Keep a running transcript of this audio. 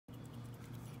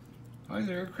Hi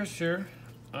there, Chris here.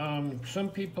 Some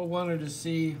people wanted to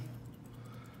see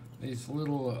these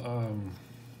little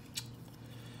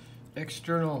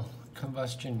external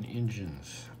combustion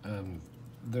engines.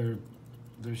 They're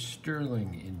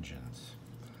Stirling engines,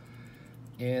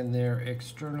 and they're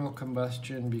external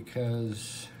combustion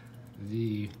because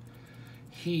the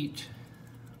heat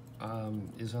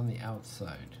is on the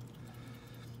outside.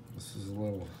 This is a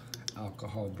little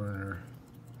alcohol burner.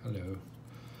 Hello.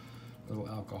 Little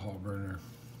alcohol burner.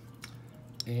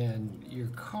 And your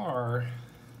car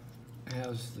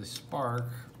has the spark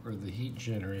or the heat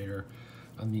generator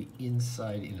on the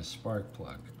inside in a spark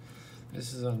plug.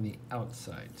 This is on the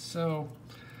outside. So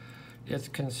it's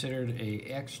considered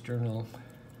a external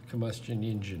combustion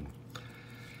engine.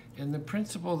 And the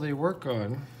principle they work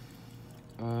on,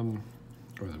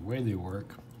 or the way they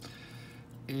work,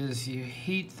 is you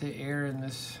heat the air in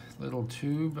this little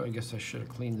tube. I guess I should have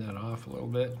cleaned that off a little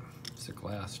bit. It's a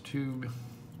glass tube.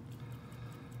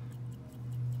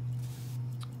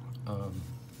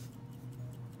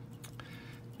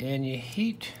 And you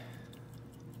heat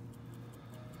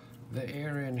the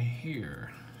air in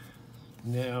here.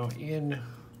 Now in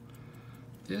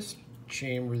this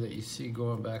chamber that you see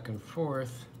going back and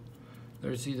forth,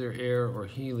 there's either air or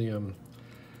helium,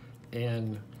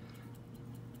 and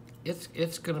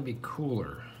it's going to be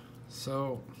cooler.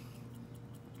 So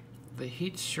the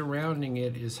heat surrounding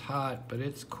it is hot, but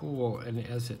it's cool, and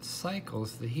as it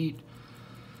cycles, the heat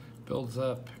builds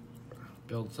up,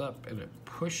 and it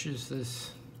pushes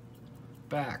this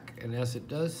back. And as it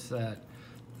does that,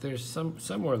 there's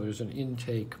somewhere there's an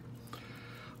intake,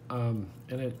 and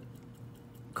it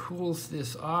cools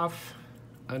this off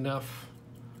enough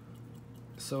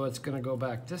so it's going to go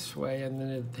back this way, and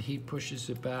then the heat pushes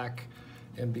it back.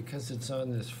 And because it's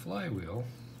on this flywheel,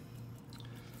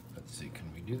 let's see,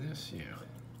 can we do this? Yeah,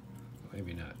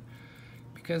 maybe not.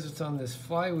 Because it's on this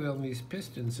flywheel and these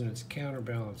pistons, and it's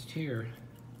counterbalanced here,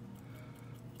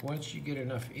 once you get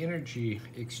enough energy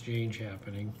exchange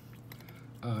happening,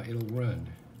 it'll run.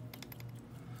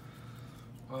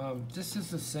 This is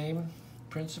the same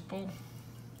principle.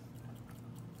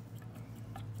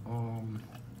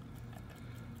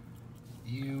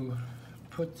 You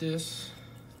put this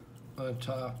on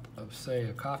top of, say,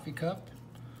 a coffee cup.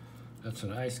 That's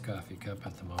an iced coffee cup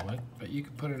at the moment, but you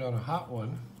can put it on a hot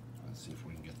one. Let's see if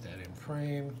we can get that in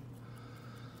frame.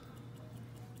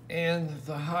 And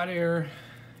the hot air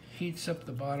heats up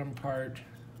the bottom part,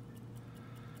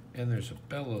 and there's a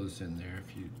bellows in there.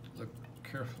 If you look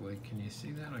carefully, can you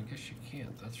see that? I guess you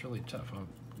can't. That's really tough. I'll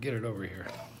get it over here.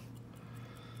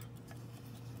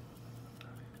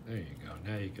 There you go.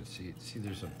 Now you can see it. See,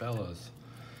 there's a bellows.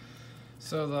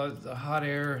 So the hot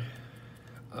air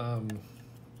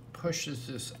pushes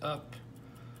this up,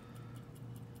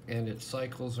 and it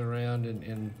cycles around,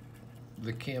 and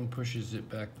the cam pushes it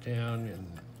back down, and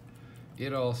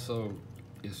it also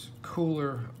is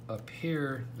cooler up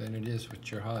here than it is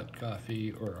with your hot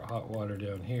coffee or hot water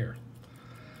down here.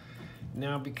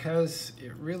 Now, because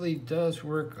it really does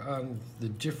work on the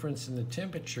difference in the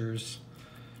temperatures,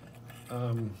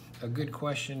 a good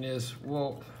question is,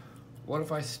 well, what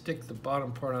if I stick the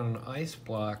bottom part on an ice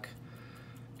block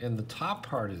and the top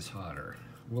part is hotter?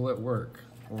 Will it work?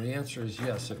 Well, the answer is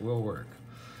yes, it will work.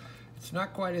 It's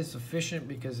not quite as efficient,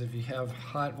 because if you have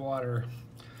hot water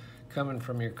coming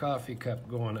from your coffee cup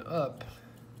going up,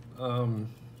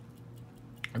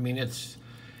 I mean, it's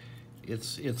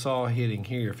all hitting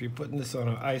here. If you're putting this on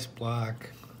an ice block,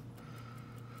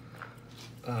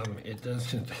 it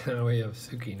doesn't. Now we have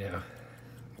Suki now.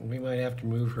 We might have to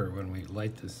move her when we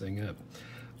light this thing up.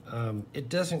 It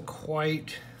doesn't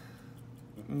quite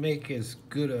make as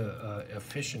good a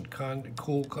efficient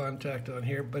cool contact on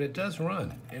here, but it does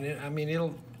run, and I mean,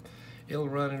 it'll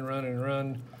run and run and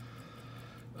run.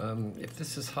 If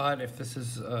this is hot, if this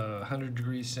is 100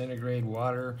 degrees centigrade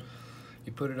water,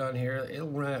 you put it on here, it'll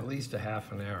run at least a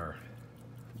half an hour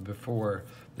before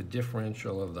the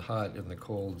differential of the hot and the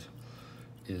cold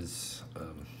is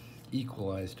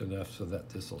equalized enough so that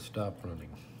this will stop running.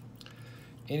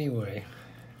 Anyway,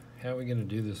 how are we going to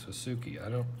do this with Suki? I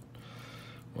don't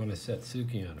want to set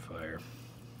Suki on fire.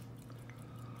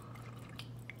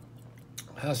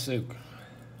 How's Suk?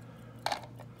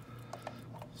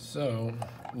 So,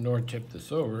 nor tip this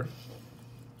over.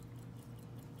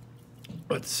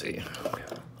 Let's see.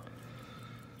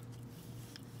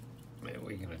 Maybe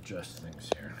we can adjust things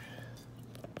here.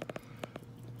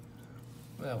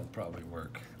 That'll probably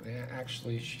work. Yeah,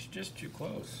 actually, she's just too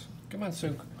close. Come on,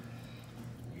 Suk.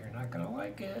 You're not gonna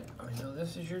like it. I know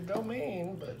this is your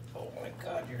domain, but oh my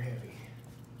God, you're heavy.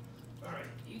 All right,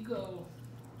 you go.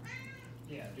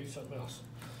 Yeah, do something else.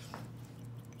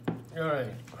 All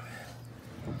right.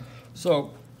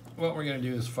 So what we're going to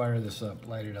do is fire this up,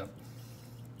 light it up.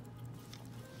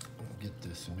 Get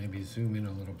this and maybe zoom in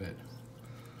a little bit.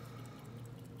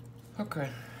 Okay.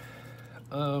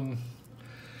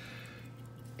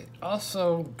 It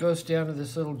also goes down to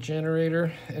this little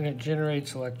generator and it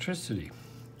generates electricity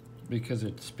because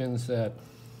it spins that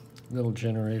little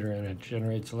generator and it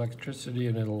generates electricity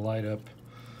and it'll light up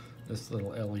this little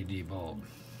LED bulb.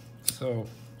 So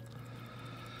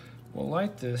we'll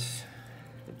light this.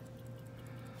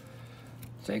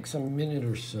 It takes a minute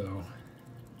or so.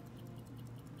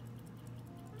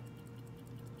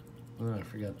 Oh, I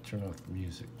forgot to turn off the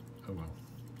music. Oh well.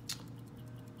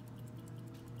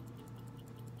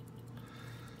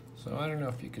 So I don't know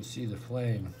if you can see the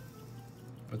flame,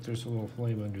 but there's a little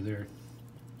flame under there.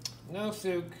 No,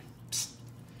 Suk.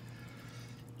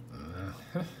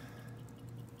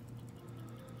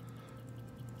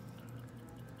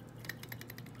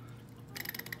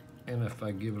 And if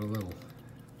I give it a little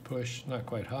push, not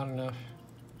quite hot enough.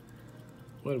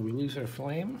 What, did we lose our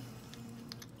flame?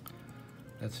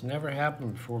 That's never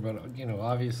happened before, but you know,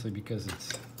 obviously because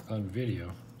it's on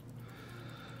video,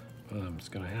 it's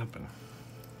gonna happen.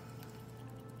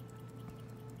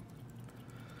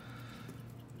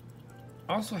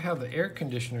 Also have the air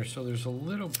conditioner, so there's a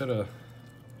little bit of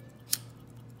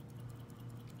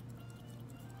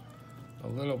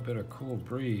cool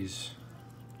breeze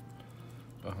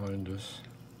behind us.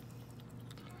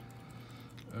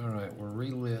 All right, we're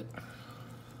relit.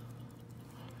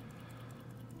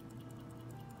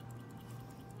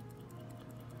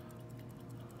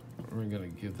 We're gonna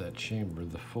give that chamber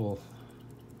the full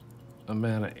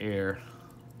amount of air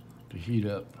to heat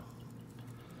up.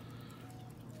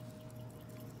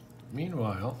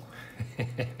 Meanwhile,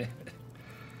 it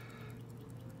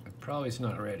probably is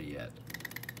not ready yet.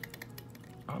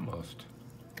 Almost.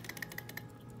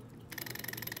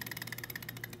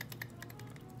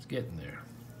 It's getting there.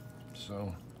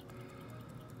 So,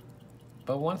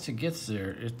 but once it gets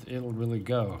there, it'll really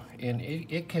go. And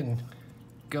it can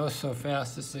go so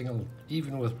fast, this thing will,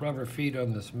 even with rubber feet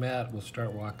on this mat, will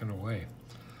start walking away.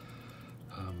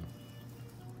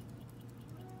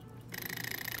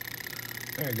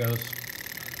 There it goes.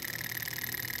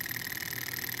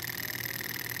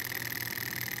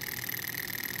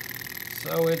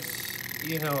 So it's,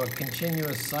 you know, a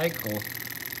continuous cycle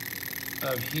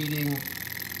of heating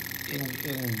in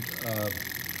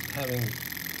having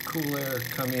cool air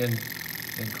come in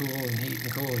and cool and heat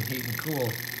and cool and heat and cool,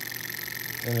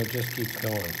 and it just keeps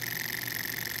going.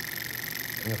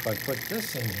 And if I put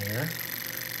this in here,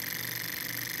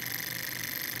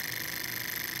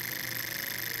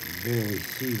 barely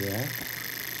see that.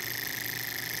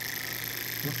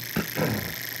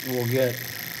 We'll get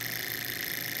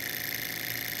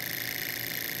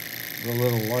the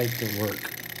little light to work.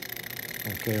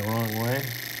 Okay, wrong way.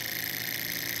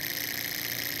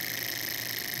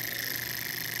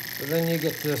 So then you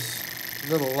get this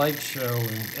little light show,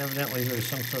 and evidently there's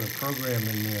some sort of program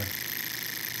in there.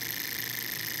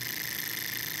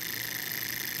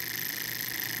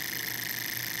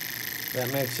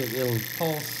 That makes it, it'll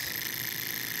pulse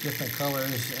different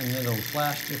colors, and then it'll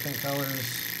flash different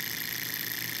colors,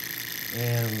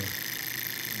 and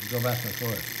go back and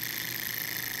forth.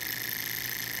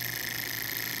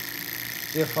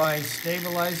 If I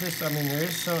stabilize this, I mean, there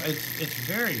is so, it's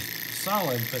very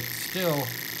solid, but still,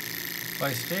 if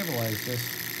I stabilize this,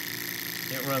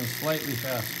 it runs slightly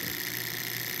faster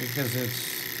because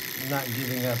it's not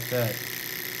giving up that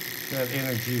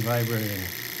energy vibrating.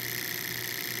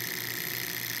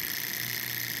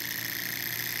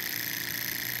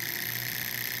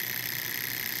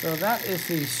 So that is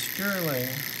the Stirling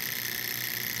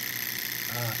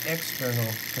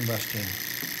external combustion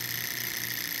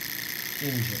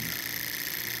engine.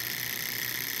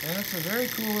 And it's a very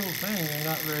cool little thing. They're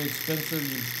not very expensive.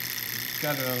 You've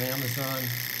got it on Amazon.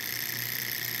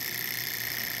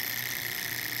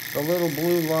 The little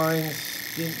blue lines,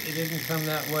 it didn't come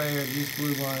that way, or these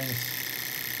blue lines.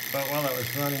 But while it was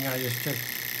running, I just took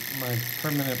my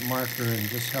permanent marker and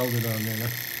just held it on there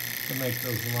to make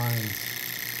those lines.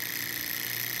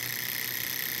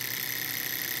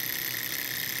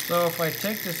 So if I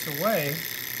take this away,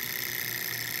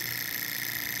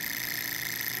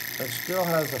 it still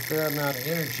has a fair amount of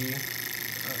energy.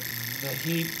 The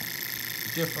heat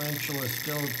differential is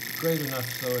still great enough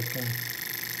so it can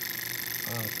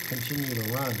continue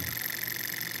to run.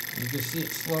 You can see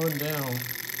it slowing down.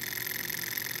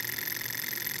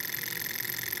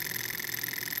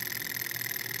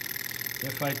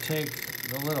 If I take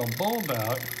the little bulb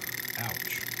out,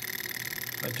 ouch.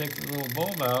 If I take the little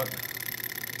bulb out,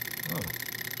 oh,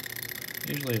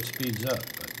 Usually it speeds up,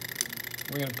 but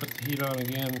we're going to put the heat on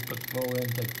again, put the bulb in,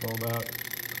 take the bulb out.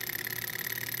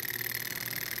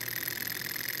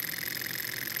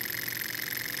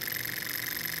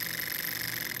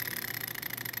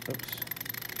 Oops.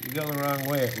 If you go the wrong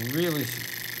way, it really,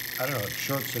 I don't know, it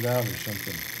shorts it out or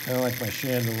something. Kind of like my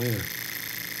chandelier.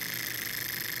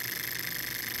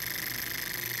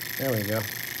 There we go.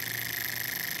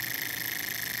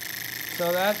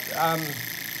 So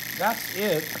that's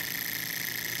it.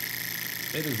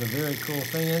 It is a very cool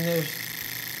thing, and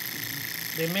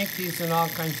they make these in all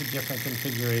kinds of different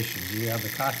configurations. You have the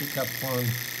coffee cup one,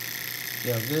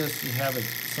 you have this, you have it,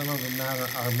 some of them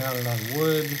are mounted on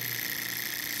wood,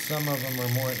 some of them are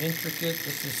more intricate.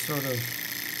 This is sort of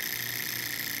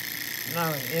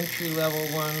not an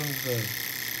entry-level one. The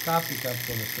coffee cup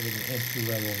one is sort of an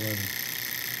entry-level one.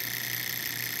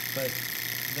 But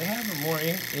they have a more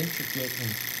intricate,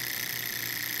 and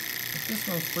this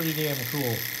one's pretty damn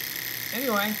cool.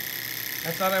 Anyway,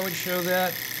 I thought I would show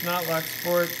that. It's not like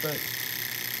sport, but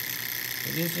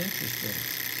it is interesting.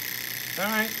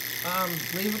 Alright,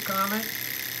 leave a comment,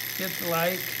 hit the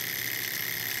like,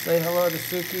 say hello to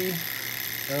Suki.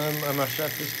 I'm going to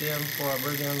shut this down before I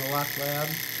burn down the lock lab,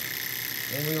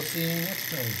 and we'll see you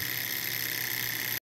next time.